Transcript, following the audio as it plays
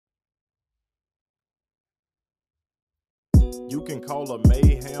You can call her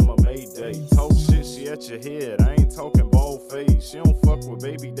Mayhaim or Mayday. Talk shit, she at your head. I ain't talking bald face. She don't fuck with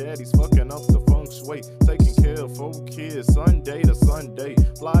baby daddies, fucking up the feng shui. Taking care of 4 kids, Sunday to Sunday.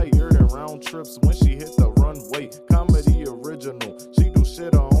 Flyer than round trips when she hit the runway. Comedy original, she do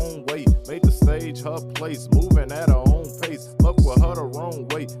shit her own way. Made the stage her place, moving at her own pace. Fuck with her the wrong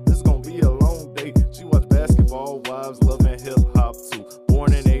way, this gon' be a long day. She watch Basketball Wives, loving hip hop too.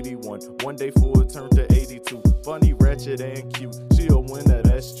 Born in 81, one day forward turned to 82. Funny, ratchet, and cute. She a winner,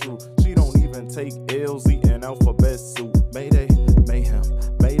 that's true. She don't even take L's, eating alphabet soup. Mayday, mayhem.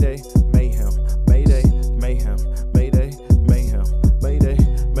 Mayday, mayhem. Mayday, mayhem. Mayday, mayhem. Mayday,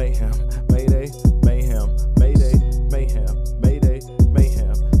 mayhem. Mayday, mayhem. Mayday, mayhem. Mayday,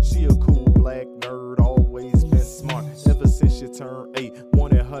 mayhem. She a cool black nerd, always been smart. Ever since she turned 8,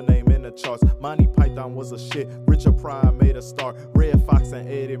 wanted her name in the charts. Monty Python was a shit. Richard Pryor made a start. Red Fox and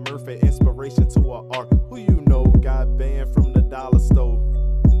Eddie Murphy, inspiration to her art. Who you know got banned from the dollar store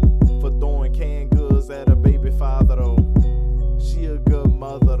for throwing canned goods at her baby father though. She a good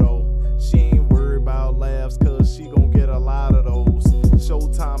mother though. She ain't worried about laughs cause she gon' get a lot of those.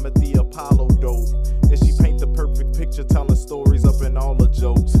 Showtime at the Apollo though. And she paint the perfect picture telling stories up in all the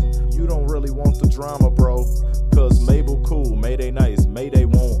jokes. You don't really want the drama bro. Cause Mabel cool, Mayday nice, Mayday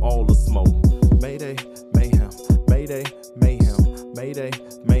want all the smoke. Mayday, mayhem, Mayday, mayhem, Mayday,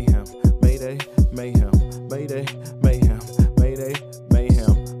 mayhem, Mayday, mayhem, Mayday, mayhem, Mayday,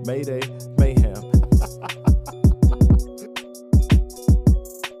 mayhem, Mayday, mayhem.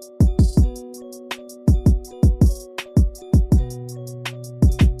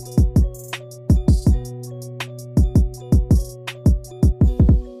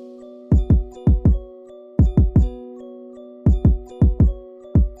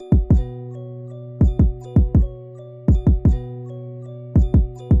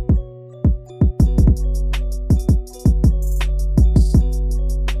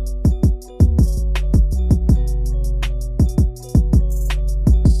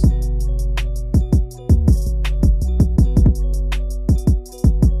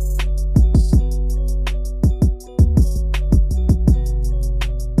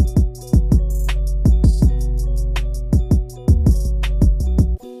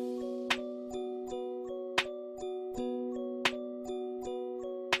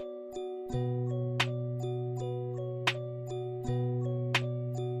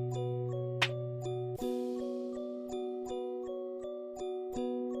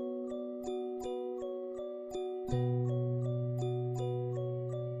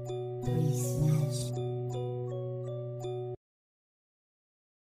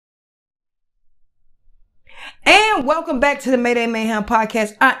 And welcome back to the Mayday Mayhem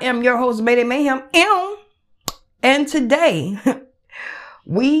podcast. I am your host, Mayday Mayhem. And today,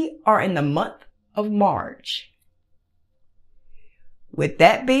 we are in the month of March. With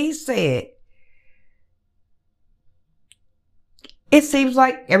that being said, it seems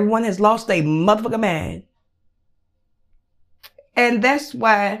like everyone has lost their motherfucking mind. And that's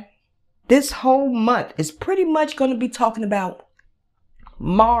why this whole month is pretty much going to be talking about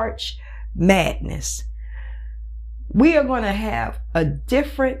March Madness. We are going to have a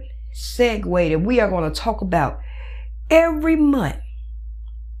different segue that we are going to talk about every month.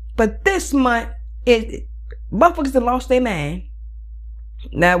 But this month, motherfuckers have lost their mind.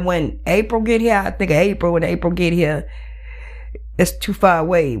 Now, when April get here, I think of April, when April get here, it's too far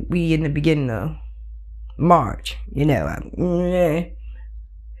away. We in the beginning of March, you know.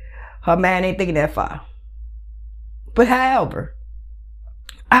 Her man ain't thinking that far. But however,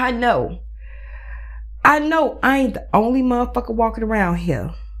 I know I ain't the only motherfucker walking around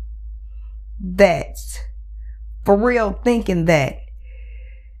here that's for real thinking that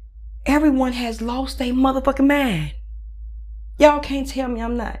everyone has lost their motherfucking mind. Y'all can't tell me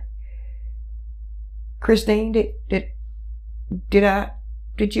I'm not. Christine, did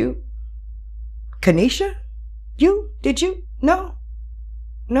you? Kanisha? Did you? No,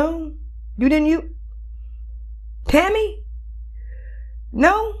 you didn't, you? Tammy?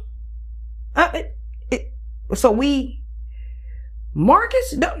 No?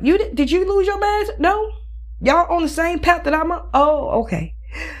 Marcus? No, did you lose your mask? No? Y'all on the same path that I'm on? Oh, okay.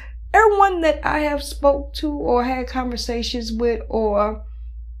 Everyone that I have spoke to or had conversations with or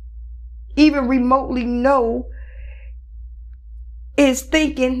even remotely know is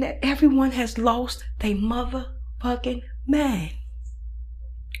thinking that everyone has lost their motherfucking mind.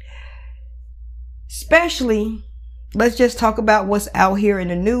 Especially, let's just talk about what's out here in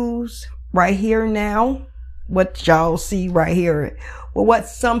the news right here now. What y'all see right here. Well, what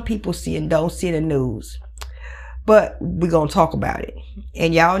some people see and don't see in the news. But we're going to talk about it.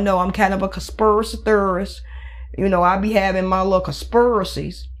 And y'all know I'm kind of a conspiracy theorist. You know, I be having my little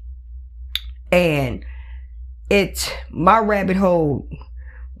conspiracies. And my rabbit hole.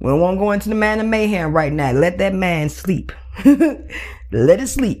 We won't go into the man of Mayhaim right now. Let that man sleep. Let it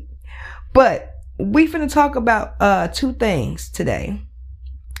sleep. But we finna talk about two things today.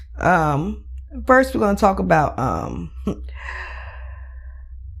 First we're gonna talk about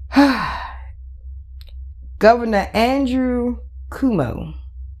Governor Andrew Cuomo,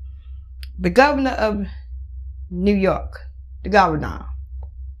 the governor of New York, the governor.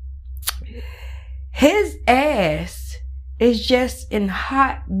 His ass is just in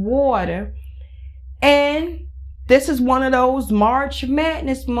hot water, and this is one of those March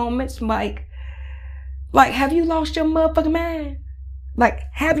Madness moments. Like, have you lost your motherfucking mind? Like,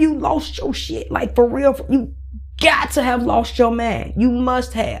 have you lost your shit? Like, for real, you got to have lost your mind. You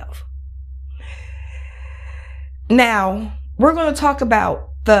must have. Now, we're going to talk about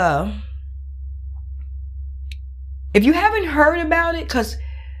if you haven't heard about it, because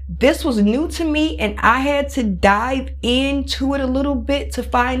this was new to me and I had to dive into it a little bit to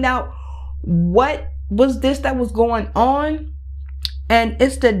find out what was this that was going on. And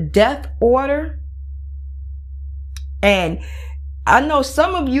it's the death order. And I know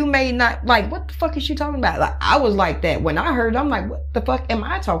some of you may not like, what the fuck is she talking about? Like, I was like that when I heard it. I'm like, what the fuck am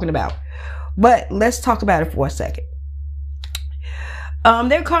I talking about? But let's talk about it for a second.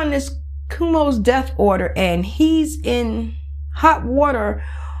 They're calling this Cuomo's death order, and he's in hot water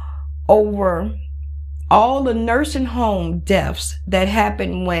over all the nursing home deaths that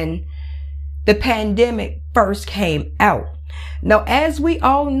happened when the pandemic first came out. Now, as we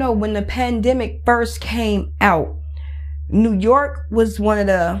all know, when the pandemic first came out, New York was one of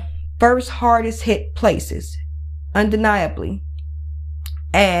the first hardest hit places, undeniably.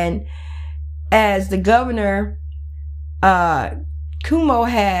 And as the governor, Cuomo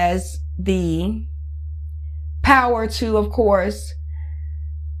has the power to, of course,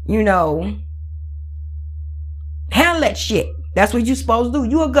 you know, handle that shit. That's what you're supposed to do.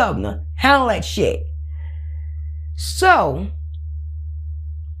 You a governor. Handle that shit. So,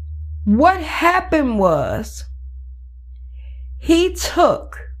 what happened was, he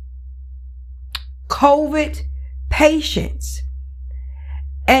took COVID patients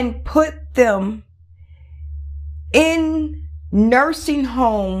and put them in nursing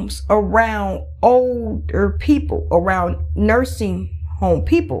homes around older people, around nursing home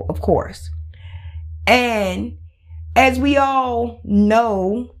people, of course. And as we all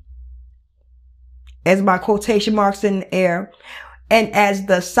know, as my quotation marks in the air, and as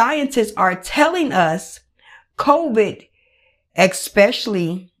the scientists are telling us, COVID,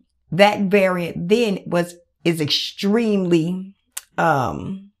 especially that variant then, is extremely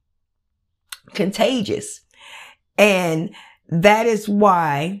contagious. And that is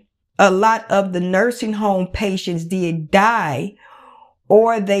why a lot of the nursing home patients did die,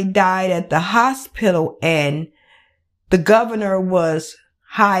 or they died at the hospital, and the governor was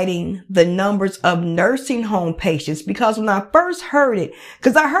hiding the numbers of nursing home patients. Because when I first heard it,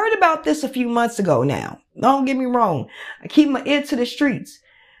 because I heard about this a few months ago now, don't get me wrong, I keep my ear to the streets.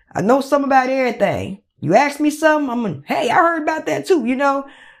 I know something about everything. You ask me something, I'm like, hey, I heard about that too, you know.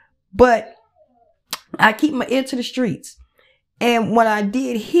 But I keep my ear to the streets. And what I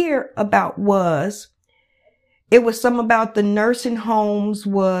did hear about was, it was something about the nursing homes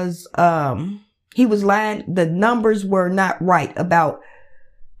was, he was lying. The numbers were not right about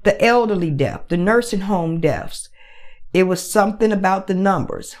the elderly death, the nursing home deaths. It was something about the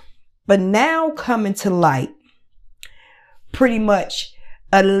numbers. But now coming to light, pretty much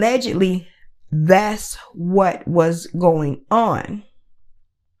allegedly, that's what was going on.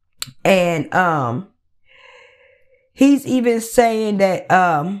 And he's even saying that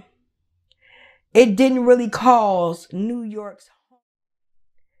it didn't really cause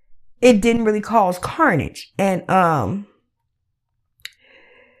carnage. And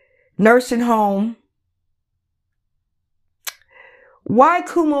nursing home, why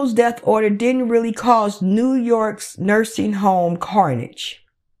Cuomo's death order didn't really cause New York's nursing home carnage.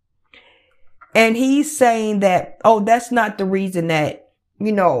 And he's saying that, oh, that's not the reason that,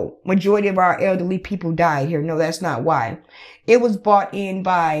 you know, majority of our elderly people died here. No, that's not why. It was brought in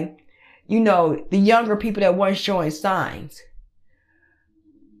by, you know, the younger people that weren't showing signs.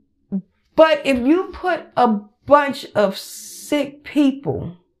 But if you put a bunch of sick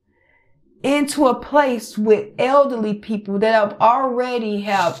people into a place with elderly people that already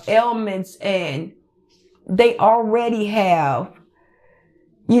have ailments, and they already have,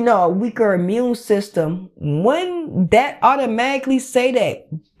 you know, a weaker immune system, wouldn't that automatically say that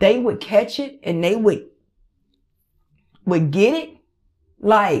they would catch it and they would get it?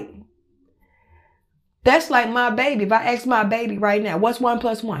 Like, That's like my baby. If I ask my baby right now, what's 1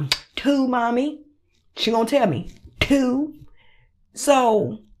 + 1? 2, mommy. She gonna tell me 2.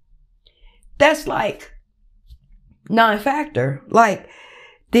 So that's like non-factor. Like,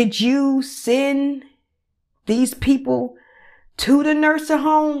 did you send these people to the nursing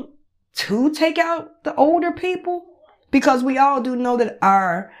home to take out the older people? Because we all do know that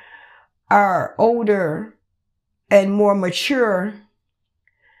our older and more mature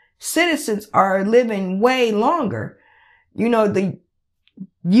citizens are living way longer. You know,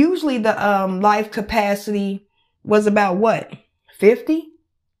 usually the life capacity was about what? 50?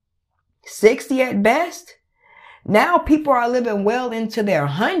 60 at best? Now people are living well into their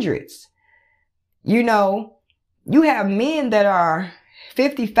hundreds. You know, you have men that are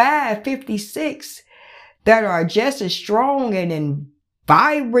 55, 56 that are just as strong and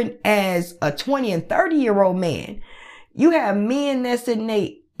vibrant as a 20 and 30-year-old man. You have men that's in their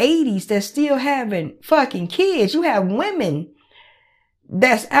 80s that's still having fucking kids. You have women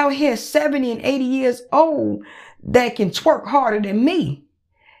that's out here 70 and 80 years old that can twerk harder than me.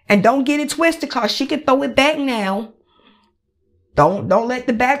 And don't get it twisted, cause she can throw it back now. Don't let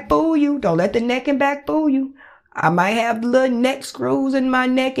the back fool you. Don't let the neck and back fool you. I might have the little neck screws in my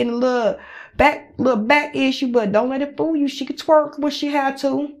neck and a little back issue, but don't let it fool you. She can twerk when she had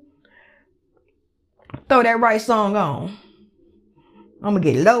to. Throw that right song on. I'm gonna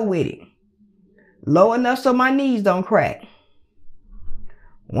get low with it. Low enough so my knees don't crack.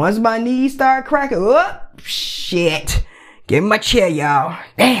 Once my knees start cracking, oh, shit. Give me my chair, y'all.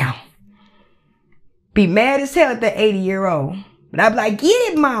 Damn. Be mad as hell at the 80-year-old. But I be like,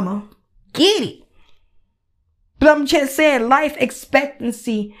 get it, mama. Get it. But I'm just saying, life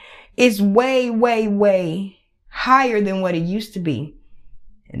expectancy is way, way, way higher than what it used to be.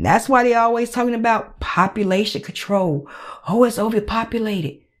 And that's why they always talking about population control. Oh, it's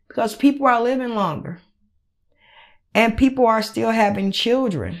overpopulated. Because people are living longer. And people are still having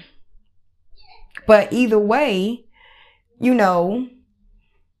children. But either way, you know,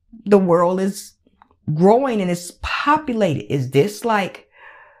 the world is growing and it's populated. Is this like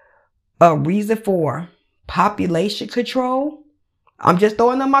a reason for population control? I'm just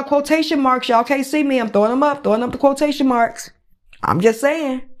throwing up my quotation marks. Y'all can't see me. I'm throwing them up, throwing up the quotation marks. I'm just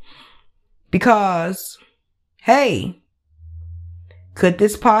saying. Because, hey, could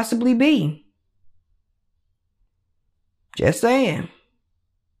this possibly be? Just saying.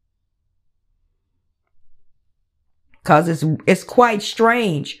 Because it's quite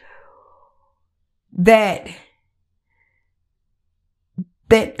strange that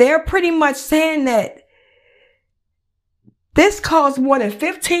they're pretty much saying that this caused more than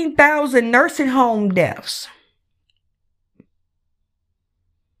 15,000 nursing home deaths.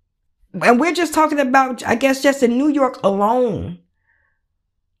 And we're just talking about, I guess, just in New York alone.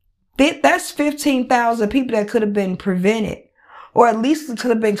 That's 15,000 people that could have been prevented. Or at least it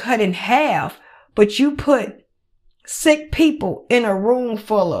could have been cut in half. But you put sick people in a room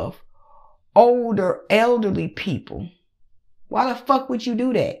full of older, elderly people. Why the fuck would you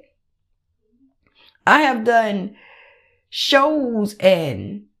do that? I have done shows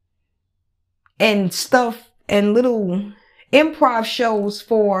and stuff and little improv shows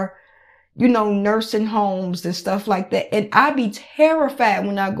for, you know, nursing homes and stuff like that. And I be terrified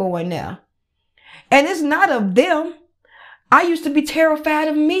when I go in there. And it's not of them. I used to be terrified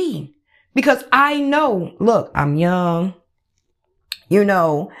of me. Because I know, look, I'm young. You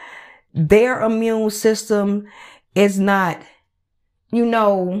know, their immune system is not, you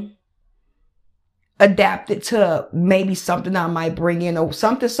know, adapted to maybe something I might bring in or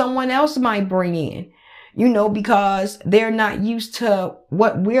something someone else might bring in. You know, because they're not used to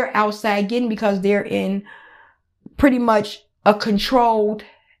what we're outside getting because they're in pretty much a controlled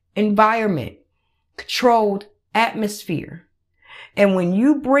environment, controlled atmosphere. And when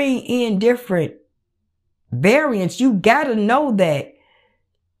you bring in different variants, you gotta know that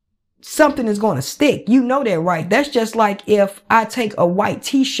something is going to stick. You know that, right? That's just like if I take a white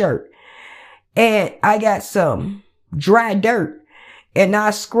t-shirt and I got some dry dirt and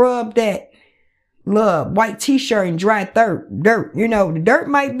I scrub that white t-shirt and dry dirt. You know, the dirt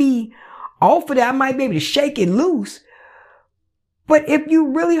might be off of that. I might be able to shake it loose. But if you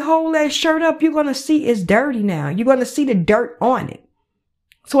really hold that shirt up, you're going to see it's dirty now. You're going to see the dirt on it.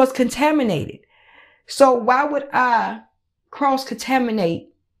 So it's contaminated. So why would I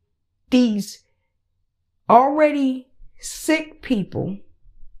cross-contaminate these already sick people,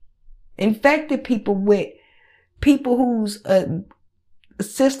 infected people with people whose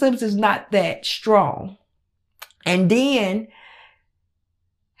systems is not that strong? And then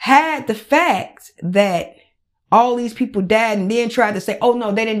had the fact that all these people died and then tried to say, oh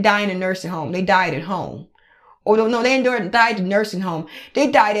no, they didn't die in a nursing home. They died at home. Or no, they didn't die at the nursing home.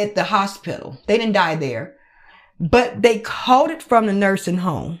 They died at the hospital. They didn't die there. But they caught it from the nursing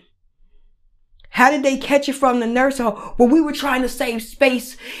home. How did they catch it from the nursing home? Well, we were trying to save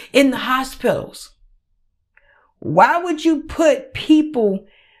space in the hospitals. Why would you put people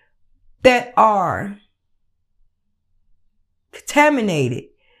that are contaminated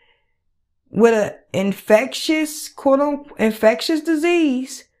with an infectious, quote-unquote, infectious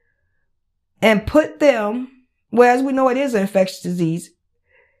disease and put them, well, as we know it is an infectious disease.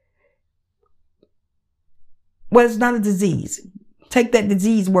 Well, it's not a disease. Take that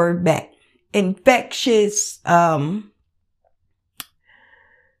disease word back. Infectious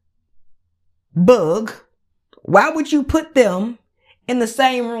bug. Why would you put them in the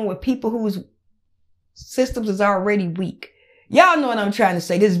same room with people whose systems is already weak? Y'all know what I'm trying to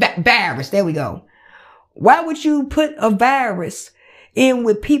say. This virus. There we go. Why would you put a virus in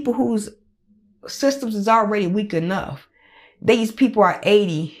with people whose systems is already weak enough? These people are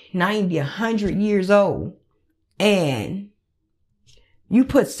 80, 90, 100 years old. And you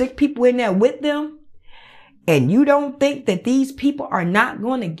put sick people in there with them. And you don't think that these people are not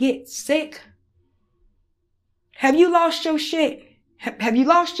going to get sick? Have you lost your shit? Have you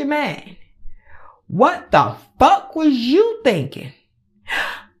lost your mind? What the fuck was you thinking?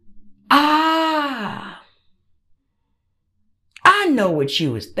 I know what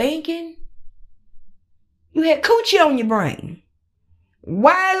you was thinking. You had coochie on your brain.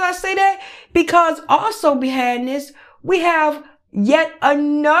 Why did I say that? Because also behind this, we have yet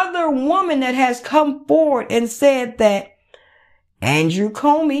another woman that has come forward and said that Andrew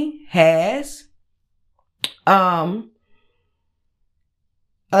Comey has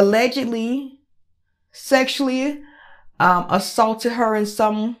allegedly sexually assaulted her in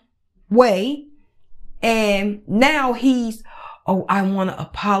some way. And now he's, oh, I want to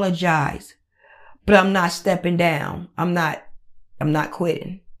apologize, but I'm not stepping down. I'm not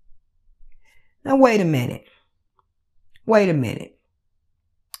quitting. Now, wait a minute.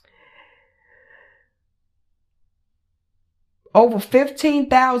 Over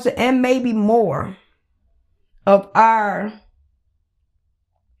 15,000 and maybe more of our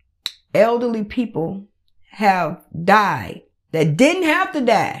elderly people have died that didn't have to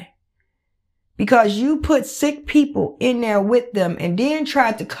die because you put sick people in there with them and then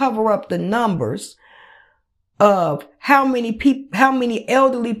tried to cover up the numbers of how many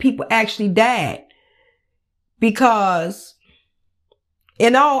elderly people actually died. Because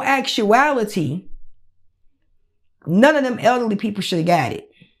in all actuality, none of them elderly people should have got it.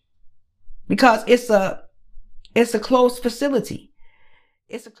 Because it's a closed facility.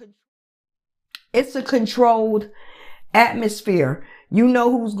 It's a controlled atmosphere. You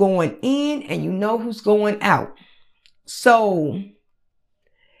know who's going in and you know who's going out. So,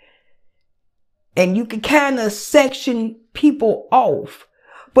 and you can kind of section people off.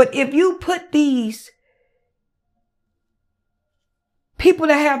 But if you put these people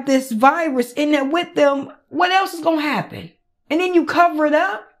that have this virus in there with them, what else is going to happen? And then you cover it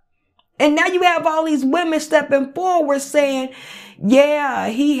up. And now you have all these women stepping forward saying, yeah,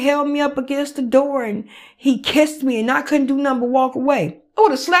 he held me up against the door and he kissed me and I couldn't do nothing but walk away. I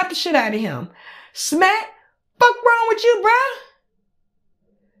would have slapped the shit out of him. Smack, fuck wrong with you, bruh?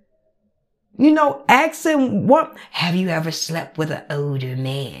 You know, asking what, have you ever slept with an older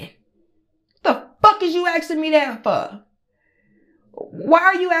man? The fuck is you asking me that for? Why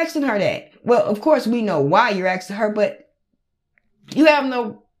are you asking her that? Well, of course we know why you're asking her, but you have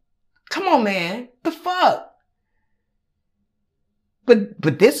no, come on, man. The fuck?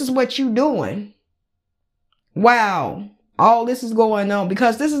 But this is what you doing. Wow. All this is going on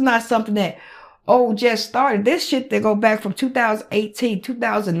because this is not something that, just started. This shit that go back from 2018,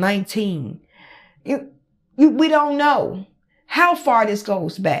 2019. We don't know how far this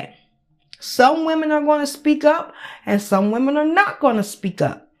goes back. Some women are going to speak up and some women are not going to speak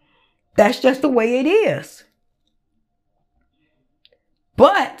up. That's just the way it is.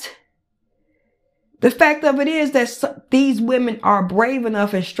 But the fact of it is that these women are brave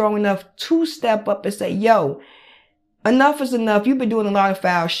enough and strong enough to step up and say, yo, enough is enough. You've been doing a lot of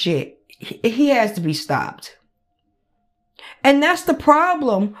foul shit. He has to be stopped. And that's the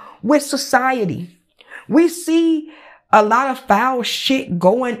problem with society. We see a lot of foul shit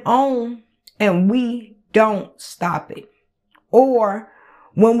going on and we don't stop it. Or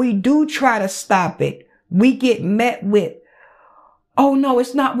when we do try to stop it, we get met with, oh no,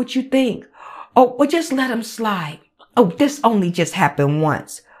 it's not what you think. Oh, well, just let him slide. Oh, this only just happened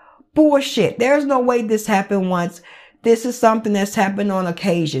once. Bullshit. There's no way this happened once. this is something that's happened on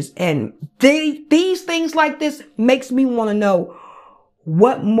occasions. And these things like this makes me want to know,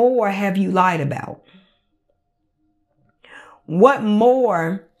 what more have you lied about? What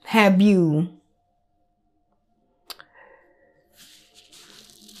more have you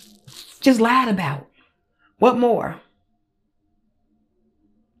just lied about? What more?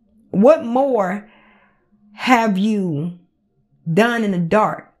 What more have you done in the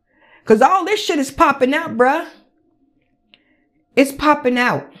dark? Because all this shit is popping out, bruh. It's popping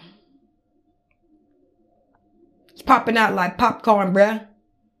out. It's popping out like popcorn, bruh.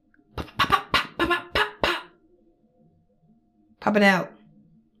 Pop, pop, pop, pop, pop, pop, pop. Popping out.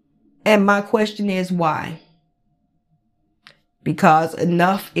 And my question is why? Because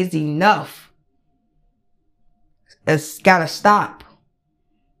enough is enough. It's gotta stop.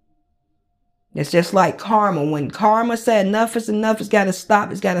 It's just like karma. When karma said enough is enough, it's gotta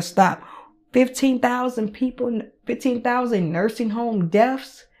stop. It's gotta stop. 15,000 people, 15,000 nursing home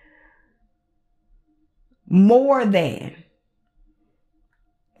deaths. More than.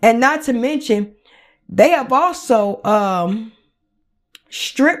 And not to mention, they have also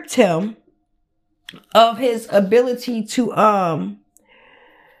stripped him of his ability to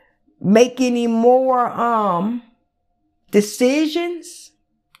make any more decisions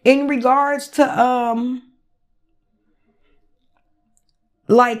in regards to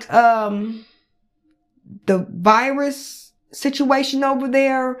the virus situation over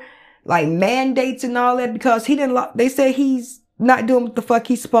there, like mandates and all that, because they said he's not doing what the fuck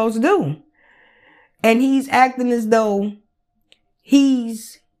he's supposed to do. And he's acting as though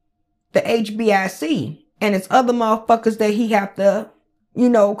he's the HBIC and it's other motherfuckers that he have to,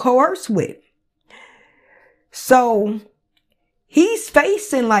 coerce with. So he's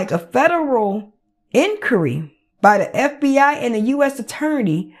facing like a federal inquiry by the FBI and the U.S.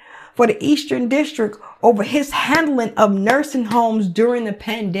 Attorney for the Eastern District over his handling of nursing homes during the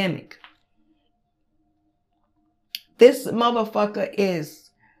pandemic. This motherfucker is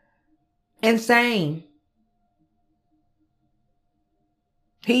insane.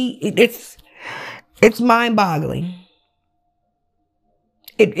 It's mind-boggling.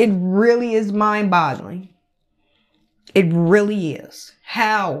 It really is mind-boggling. It really is.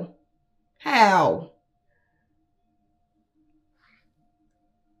 How?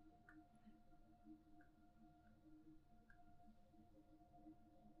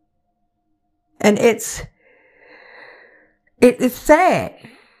 And it's sad.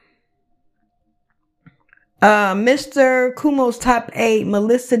 Mr. Cuomo's top aide,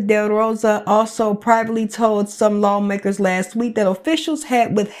 Melissa Del Rosa, also privately told some lawmakers last week that officials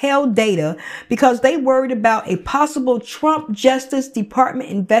had withheld data because they worried about a possible Trump Justice Department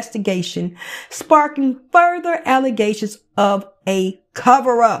investigation, sparking further allegations of a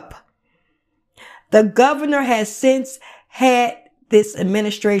cover-up. The governor has since had this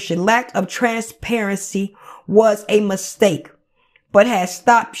administration lack of transparency was a mistake, but has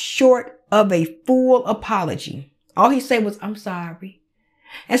stopped short of a full apology. All he said was, "I'm sorry."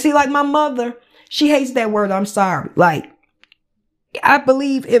 And see, like my mother, she hates that word, "I'm sorry." Like, I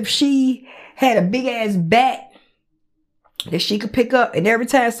believe if she had a big ass bat that she could pick up, and every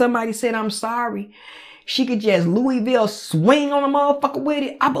time somebody said, "I'm sorry," she could just Louisville swing on a motherfucker with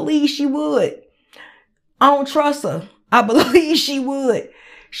it, I believe she would. I don't trust her. I believe she would.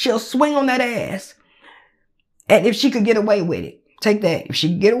 She'll swing on that ass. And if she could get away with it, take that. If she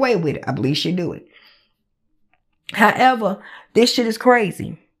could get away with it, I believe she'd do it. However, this shit is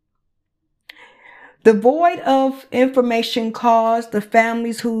crazy. The void of information caused the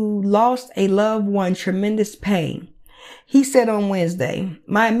families who lost a loved one tremendous pain. He said on Wednesday,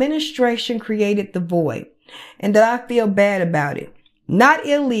 "My administration created the void, and that I feel bad about it. Not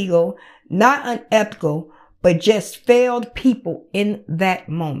illegal, not unethical, but just failed people in that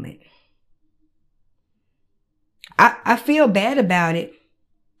moment." I feel bad about it,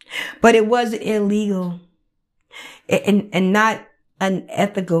 but it wasn't illegal and not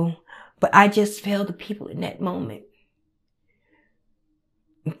unethical, but I just failed the people in that moment.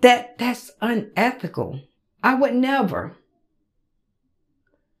 That's unethical. I would never.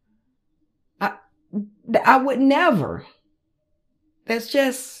 I would never. That's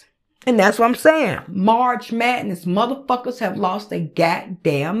just, and that's what I'm saying. March Madness, motherfuckers have lost their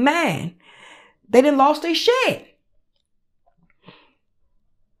goddamn mind. They done lost their shit.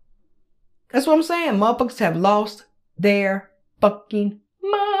 That's what I'm saying. Motherfuckers have lost their fucking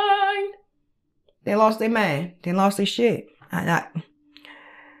mind. They lost their mind. They lost their shit.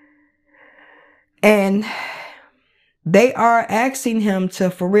 And they are asking him to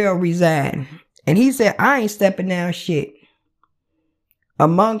for real resign. And he said, "I ain't stepping down shit."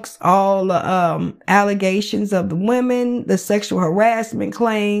 amongst all the allegations of the women, the sexual harassment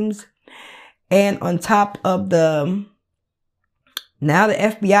claims, and on top of now the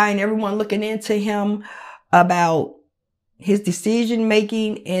FBI and everyone looking into him about his decision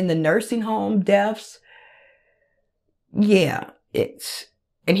making in the nursing home deaths. Yeah,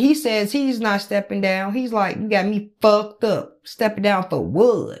 and he says he's not stepping down. He's like, you got me fucked up. Stepping down for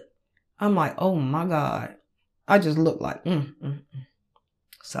what? I'm like, oh my God. I just look like,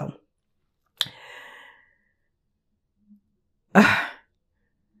 So.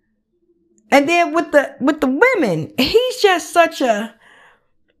 And then with the women, he's just such a,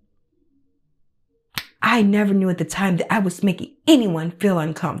 I never knew at the time that I was making anyone feel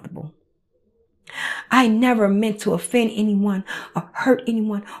uncomfortable. I never meant to offend anyone or hurt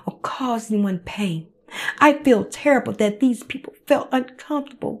anyone or cause anyone pain. I feel terrible that these people felt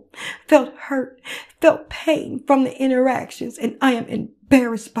uncomfortable, felt hurt, felt pain from the interactions, and I am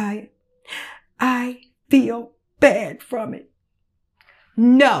embarrassed by it. I feel bad from it.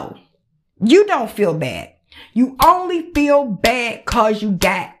 No, you don't feel bad. You only feel bad because you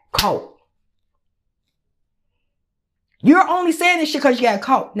got caught. You're only saying this shit because you got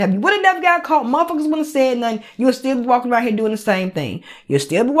caught. Now, if you would have never got caught, motherfuckers wouldn't have said nothing. You'll still be walking around here doing the same thing. You'll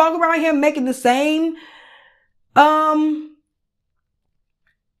still be walking around here making the same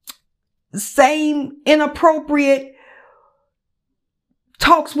inappropriate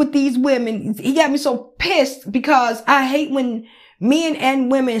talks with these women. He got me so pissed because I hate when men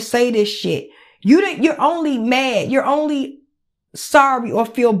and women say this shit. You're only mad. You're only sorry or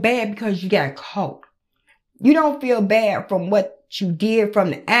feel bad because you got caught. You don't feel bad from what you did, from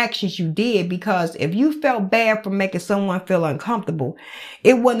the actions you did, because if you felt bad for making someone feel uncomfortable,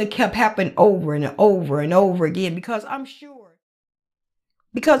 it wouldn't have kept happening over and over and over again. Because I'm sure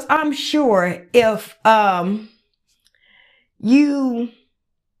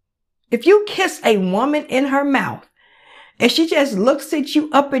if you kiss a woman in her mouth and she just looks at you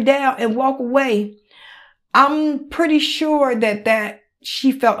up and down and walk away, I'm pretty sure that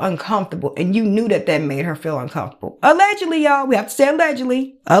she felt uncomfortable, and you knew that made her feel uncomfortable. Allegedly, y'all. We have to say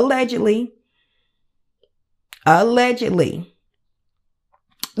allegedly. Allegedly.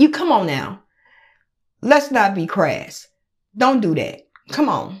 You come on now. Let's not be crass. Don't do that. Come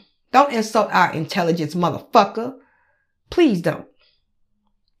on. Don't insult our intelligence, motherfucker. Please don't.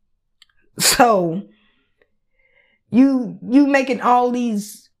 So, you making all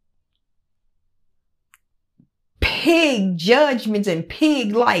these pig judgments and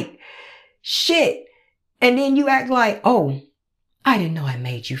pig-like shit. And then you act like, oh, I didn't know I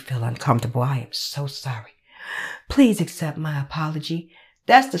made you feel uncomfortable. I am so sorry. Please accept my apology.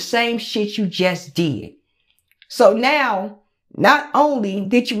 That's the same shit you just did. So now, not only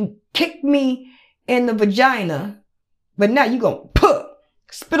did you kick me in the vagina, but now you gonna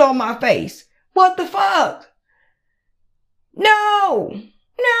spit on my face. What the fuck? No.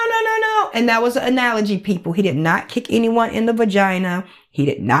 And that was an analogy, people. He did not kick anyone in the vagina. He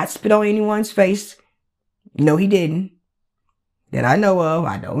did not spit on anyone's face. No, he didn't. That I know of.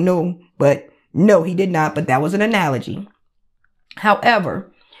 I don't know. But no, he did not. But that was an analogy.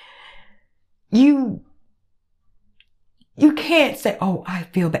 However, you can't say, oh, I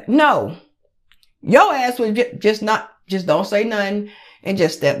feel bad. No. Your ass was just don't say nothing and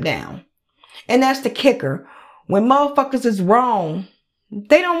just step down. And that's the kicker. When motherfuckers is wrong,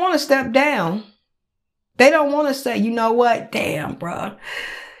 they don't want to step down. They don't want to say, you know what? Damn, bruh.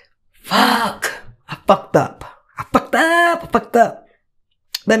 Fuck. I fucked up.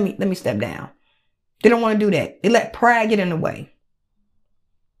 Let me step down. They don't want to do that. They let pride get in the way.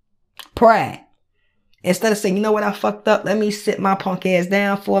 Pride. Instead of saying, you know what? I fucked up. Let me sit my punk ass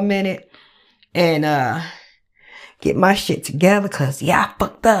down for a minute and get my shit together. Cause yeah, I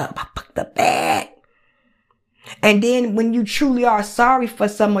fucked up. I fucked up bad. And then when you truly are sorry for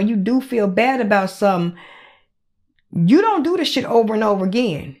someone, you do feel bad about something, you don't do this shit over and over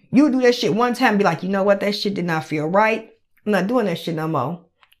again. You do that shit one time and be like, you know what? That shit did not feel right. I'm not doing that shit no more.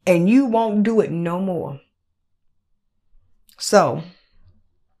 And you won't do it no more. So,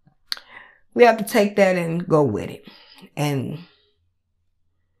 we have to take that and go with it. And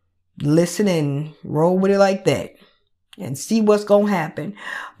listen and roll with it like that. And see what's going to happen.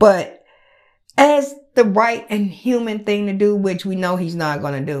 But as the right and human thing to do, which we know he's not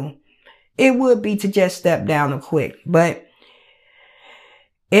going to do, it would be to just step down and quit. But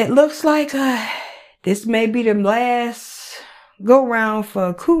it looks like this may be the last go round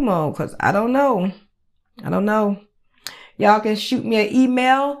for Kumo, because I don't know. Y'all can shoot me an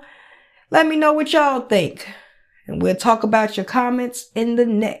email. Let me know what y'all think. And we'll talk about your comments in the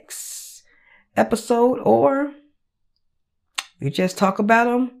next episode or We just talk about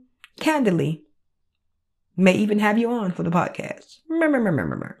them candidly. May even have you on for the podcast.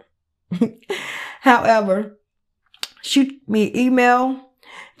 Remember. However, shoot me an email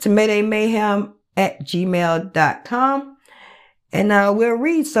to maydaymayhem@gmail.com, and we'll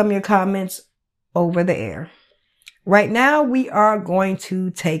read some of your comments over the air. Right now, we are going to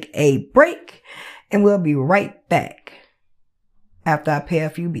take a break, and we'll be right back after I pay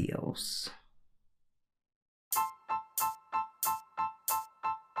a few bills.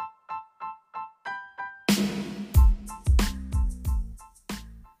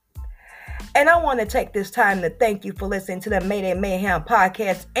 And I want to take this time to thank you for listening to the Mayday Mayhem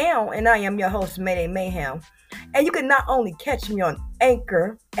podcast. And I am your host, Mayday Mayhem. And you can not only catch me on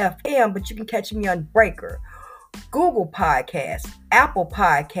Anchor FM, but you can catch me on Breaker, Google Podcasts, Apple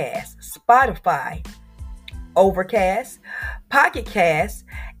Podcasts, Spotify, Overcast, Pocket Cast,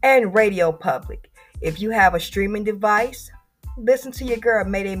 and Radio Public. If you have a streaming device, listen to your girl,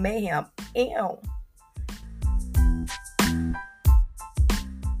 Mayday Mayhem.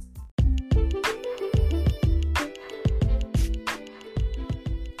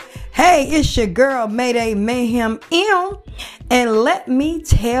 Hey, it's your girl, Mayday Mayhem, and let me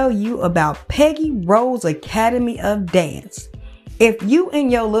tell you about Peggy Rose Academy of Dance. If you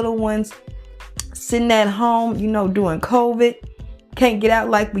and your little ones sitting at home, doing COVID, can't get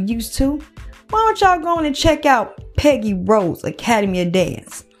out like we used to, why don't y'all go and check out Peggy Rose Academy of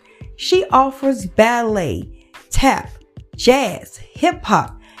Dance? She offers ballet, tap, jazz, hip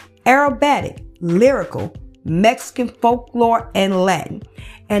hop, aerobatic, lyrical, Mexican folklore, and Latin.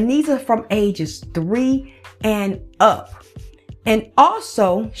 And these are from ages 3 and up. And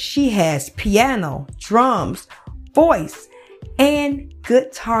also, she has piano, drums, voice, and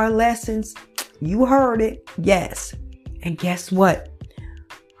guitar lessons. You heard it. Yes. And guess what?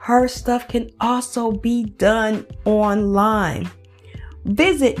 Her stuff can also be done online.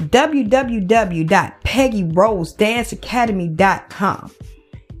 Visit www.peggyrosedanceacademy.com.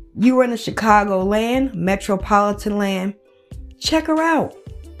 You are in the Chicagoland, metropolitan land. Check her out.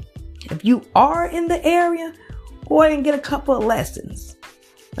 If you are in the area, go ahead and get a couple of lessons.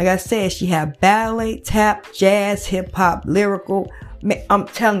 Like I said, she have ballet, tap, jazz, hip hop, lyrical. I'm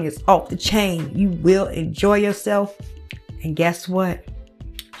telling you, it's off the chain. You will enjoy yourself. And guess what?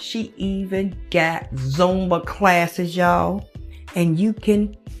 She even got Zumba classes, y'all. And you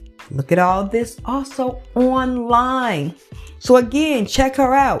can look at all this also online. So again, check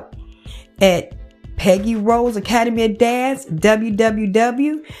her out at Peggy Rose Academy of Dance,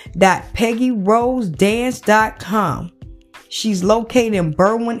 www.peggyrosedance.com. She's located in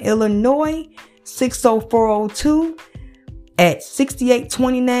Berwyn, Illinois, 60402 at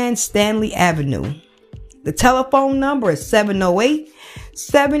 6829 Stanley Avenue. The telephone number is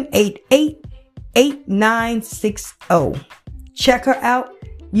 708-788-8960. Check her out.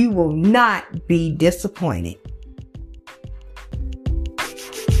 You will not be disappointed.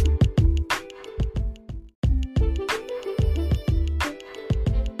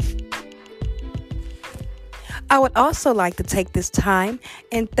 I would also like to take this time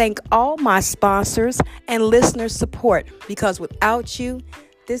and thank all my sponsors and listeners' support, because without you,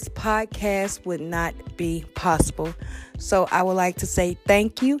 this podcast would not be possible. So I would like to say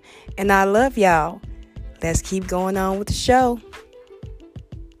thank you, and I love y'all. Let's keep going on with the show.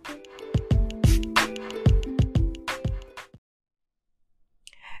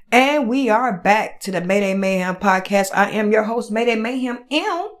 And we are back to the Mayday Mayhem podcast. I am your host, Mayday Mayhem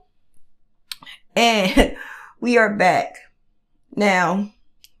M. And we are back. Now,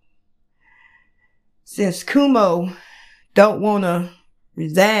 since Kumo don't want to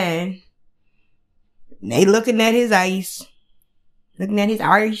resign, they looking at his ice.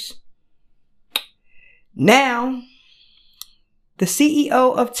 Now, the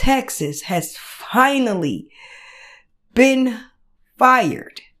CEO of Texas has finally been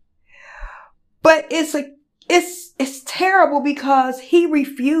fired. But it's terrible because he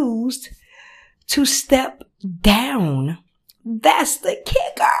refused to step down. That's the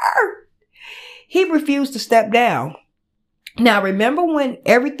kicker. He refused to step down. Now, remember when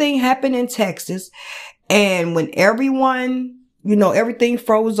everything happened in Texas and when everyone, everything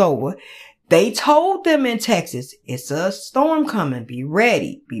froze over, they told them in Texas, it's a storm coming. Be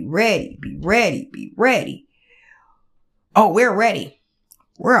ready, be ready, be ready, be ready. Oh, we're ready.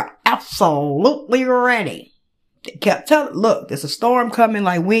 We're absolutely ready. They kept telling, look, there's a storm coming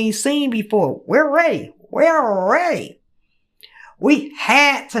like we ain't seen before. We're ready. We're ready. We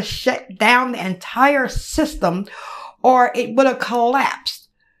had to shut down the entire system or it would have collapsed.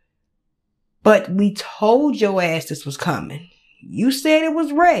 But we told your ass this was coming. You said it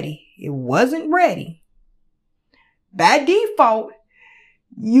was ready. It wasn't ready. by default,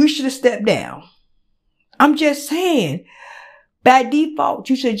 you should have stepped down. I'm just saying, by default,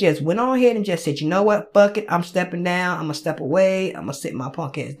 you should have just went on ahead and just said, you know what, fuck it, I'm stepping down, I'm gonna step away, I'm gonna sit my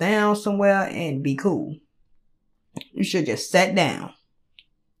punk ass down somewhere and be cool. You should have just sat down.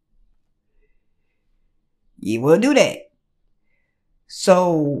 You will do that.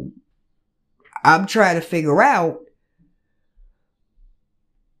 So, I'm trying to figure out,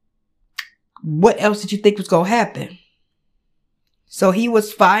 what else did you think was gonna happen? So he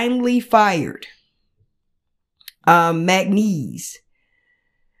was finally fired. Magnese.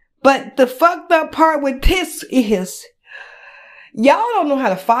 But the fucked up part with this is, y'all don't know how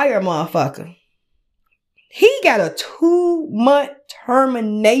to fire a motherfucker. He got a 2-month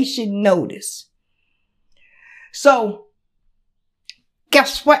termination notice. So,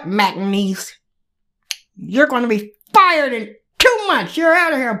 guess what, Magnese? You're going to be fired in 2 months. You're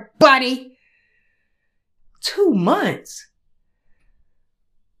out of here, buddy. 2 months?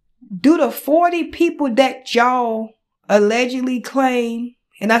 Do the 40 people that y'all allegedly claim,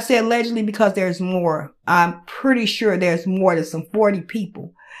 and I say allegedly because there's more. I'm pretty sure there's more than some 40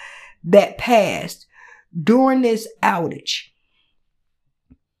 people that passed during this outage.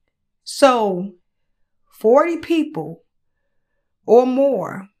 So, 40 people or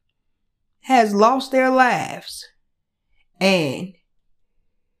more has lost their lives, and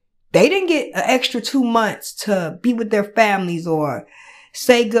they didn't get an extra 2 months to be with their families or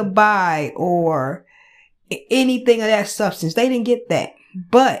say goodbye or anything of that substance. They didn't get that.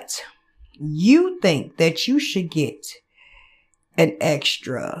 But you think that you should get an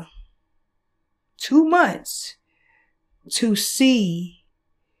extra 2 months to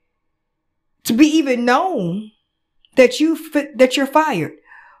be even known that you're fired.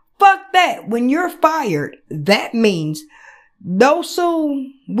 Fuck that. When you're fired, that means no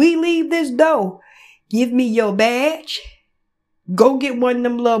soon we leave this door, give me your badge. Go get one of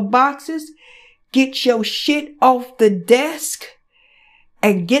them little boxes. Get your shit off the desk.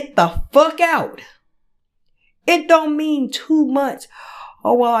 And get the fuck out. It don't mean 2 months.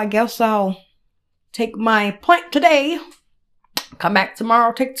 Oh, well, I guess I'll take my plank today. Come back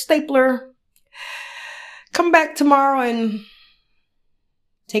tomorrow, take the stapler. Come back tomorrow and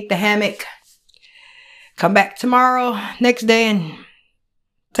take the hammock. Come back tomorrow, next day, and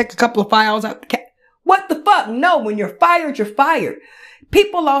take a couple of files out the cat. What the fuck? No, when you're fired, you're fired.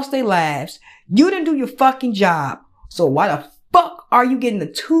 People lost their lives. You didn't do your fucking job. So why the fuck are you getting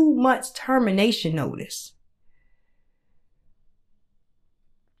a 2 months termination notice?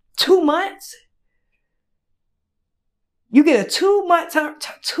 2 months? You get a 2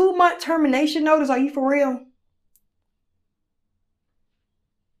 month termination notice? Are you for real?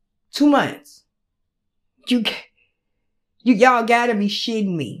 2 months. Y'all gotta be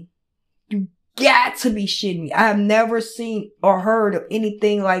shitting me. You got to be shitting me. I have never seen or heard of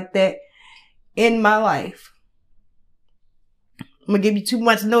anything like that in my life. I'm gonna give you 2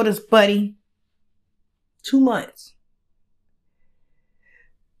 months notice, buddy. 2 months.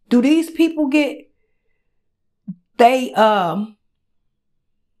 Do these people get they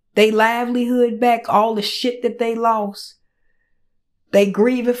livelihood back, all the shit that they lost? They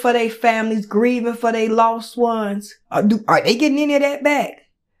grieving for their families, grieving for their lost ones. Are they getting any of that back?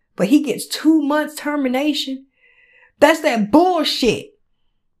 But he gets 2 months termination. That's that bullshit.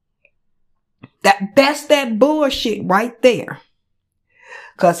 That's that bullshit right there.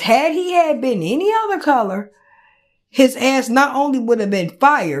 Cause had he had been any other color, his ass not only would have been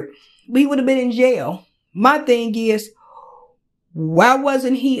fired, but he would have been in jail. My thing is, why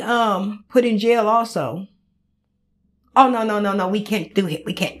wasn't he put in jail also? Oh, no, we can't do it.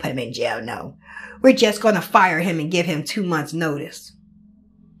 We can't put him in jail, no. We're just gonna fire him and give him 2 months notice.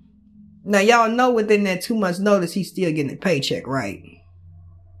 Now, y'all know within that 2 months notice, he's still getting a paycheck, right?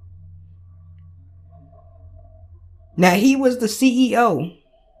 Now, he was the CEO.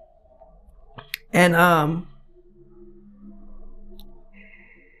 And,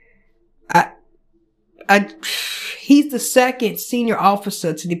 he's the second senior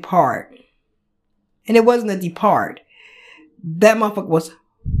officer to depart. And it wasn't a depart. That motherfucker was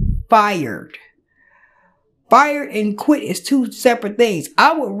fired. Fired and quit is two separate things.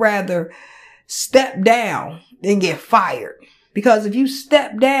 I would rather step down than get fired. Because if you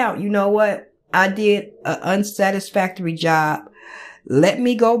step down, you know what? I did an unsatisfactory job. Let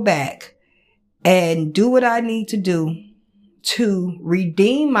me go back and do what I need to do to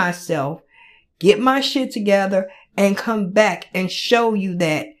redeem myself, get my shit together, and come back and show you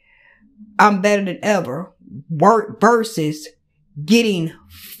that I'm better than ever. Work versus getting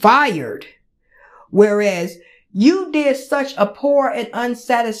fired. Whereas You did such a poor and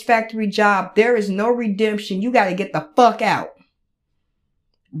unsatisfactory job. There is no redemption. You got to get the fuck out.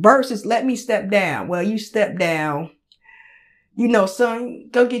 Versus, let me step down. Well, you step down. You know, son,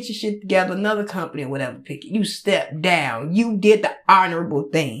 go get your shit together. Another company or whatever, pick it. You step down. You did the honorable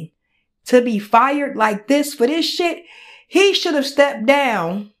thing. To be fired like this for this shit, he should have stepped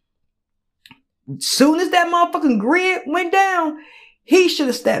down. Soon as that motherfucking grid went down, he should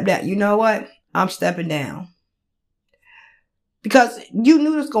have stepped down. You know what? I'm stepping down. Because you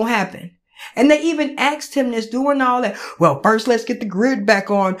knew this was going to happen. And they even asked him this, doing all that. Well, first let's get the grid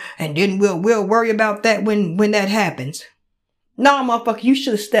back on, and then we'll worry about that when that happens. No, motherfucker, you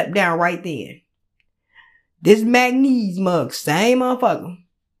should have stepped down right then. This magnesium mug, same motherfucker.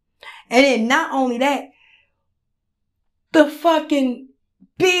 And then not only that, the fucking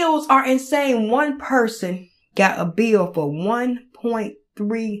bills are insane. One person got a bill for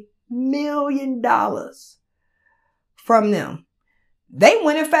 $1.3 million from them. They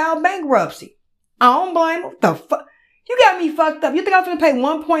went and filed bankruptcy. I don't blame them. What the fuck? You got me fucked up. You think I'm gonna pay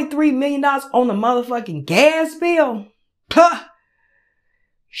 $1.3 million on the motherfucking gas bill? Puh.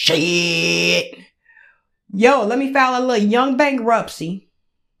 Shit. Yo, let me file a little young bankruptcy.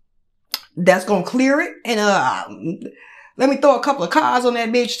 That's gonna clear it. And let me throw a couple of cars on that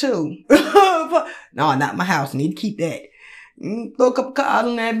bitch too. No, not my house. I need to keep that. Throw a couple of cars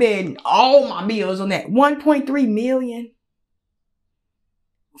on that bed. And all my bills on that. $1.3 million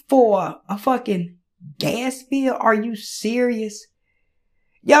for a fucking gas bill? Are you serious?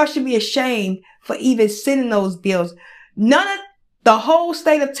 Y'all should be ashamed for even sending those bills. The whole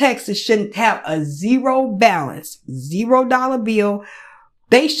state of Texas shouldn't have a zero balance, $0 bill.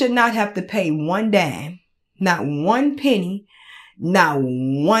 They should not have to pay one dime, not one penny, not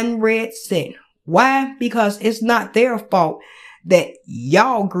one red cent. Why? Because it's not their fault that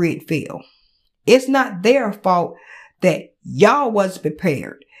y'all grid failed. It's not their fault that y'all wasn't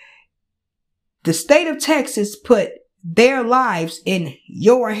prepared. The state of Texas put their lives in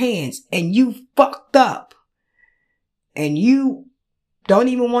your hands, and you fucked up. And you don't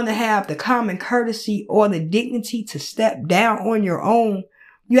even want to have the common courtesy or the dignity to step down on your own.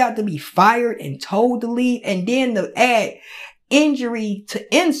 You have to be fired and told to leave. And then to add injury to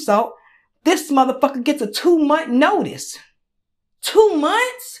insult, this motherfucker gets a 2-month notice. 2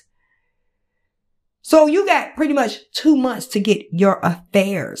 months? So you got pretty much 2 months to get your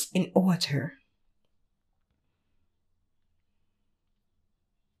affairs in order.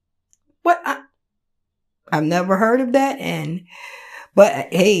 What? I've never heard of that.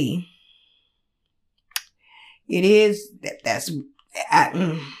 But hey, it is, that's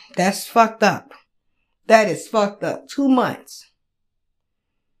fucked up. That is fucked up. 2 months.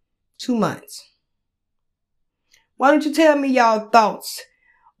 2 months. Why don't you tell me y'all thoughts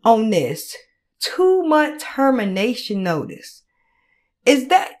on this 2-month termination notice? Is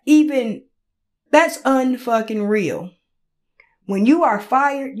that even, that's unfucking real. When you are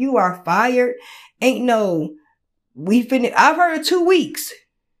fired, you are fired. Ain't no, I've heard of 2 weeks,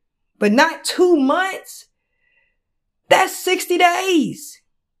 but not 2 months. That's 60 days.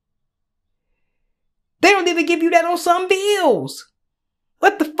 They don't even give you that on some bills.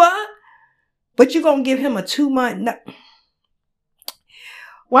 What the fuck? But you gonna give him a 2-month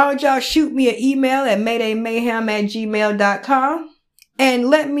Why don't y'all shoot me an email at maydaymayhem@gmail.com and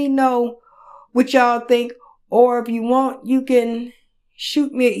let me know what y'all think. Or if you want, you can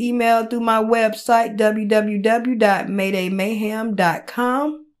shoot me an email through my website,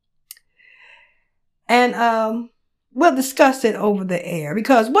 www.maydaymayhem.com. And we'll discuss it over the air.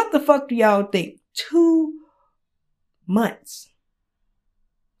 Because what the fuck do y'all think? 2 months.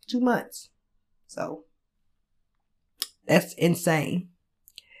 2 months. So that's insane.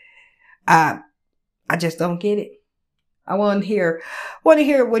 I just don't get it. I want to hear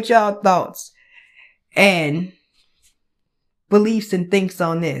what y'all thoughts and beliefs and thinks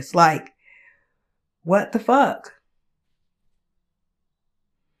on this. Like, what the fuck?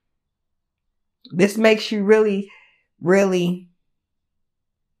 This makes you really, really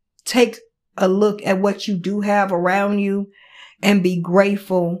take a look at what you do have around you and be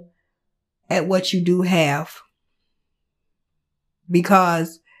grateful at what you do have.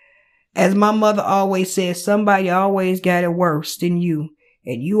 Because, as my mother always says, somebody always got it worse than you.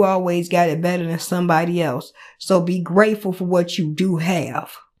 And you always got it better than somebody else. So be grateful for what you do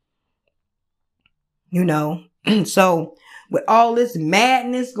have. You know? So with all this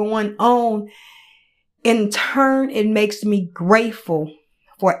madness going on, in turn, it makes me grateful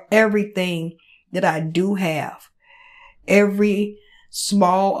for everything that I do have. Every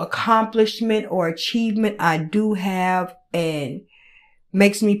small accomplishment or achievement I do have, and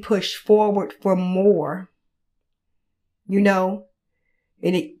makes me push forward for more. you know,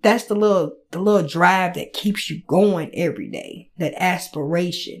 and that's the little drive that keeps you going every day. That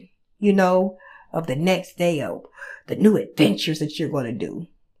aspiration, you know, of the next day, of the new adventures that you're going to do.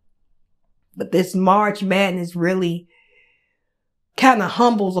 But this March Madness really kind of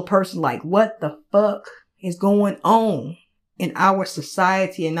humbles a person, like, what the fuck is going on in our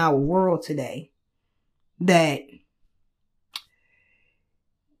society, in our world today? That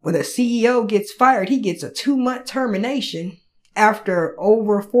when a CEO gets fired, he gets a 2-month termination after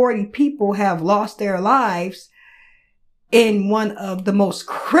over 40 people have lost their lives in one of the most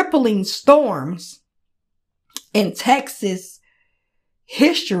crippling storms in Texas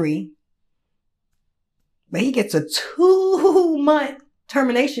history. But he gets a 2-month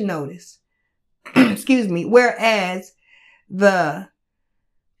termination notice. Excuse me. Whereas the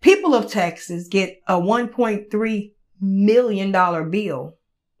people of Texas get a $1.3 million bill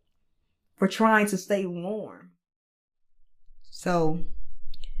for trying to stay warm. So,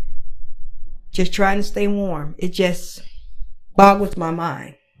 just trying to stay warm. It just boggles my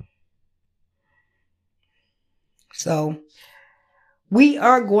mind. So, we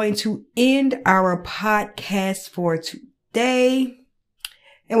are going to end our podcast for today.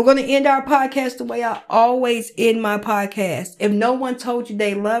 And we're going to end our podcast the way I always end my podcast. If no one told you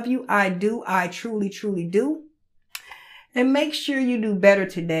they love you, I do. I truly, truly do. And make sure you do better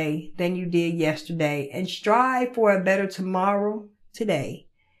today than you did yesterday. And strive for a better tomorrow today.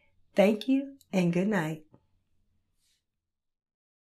 Thank you and good night.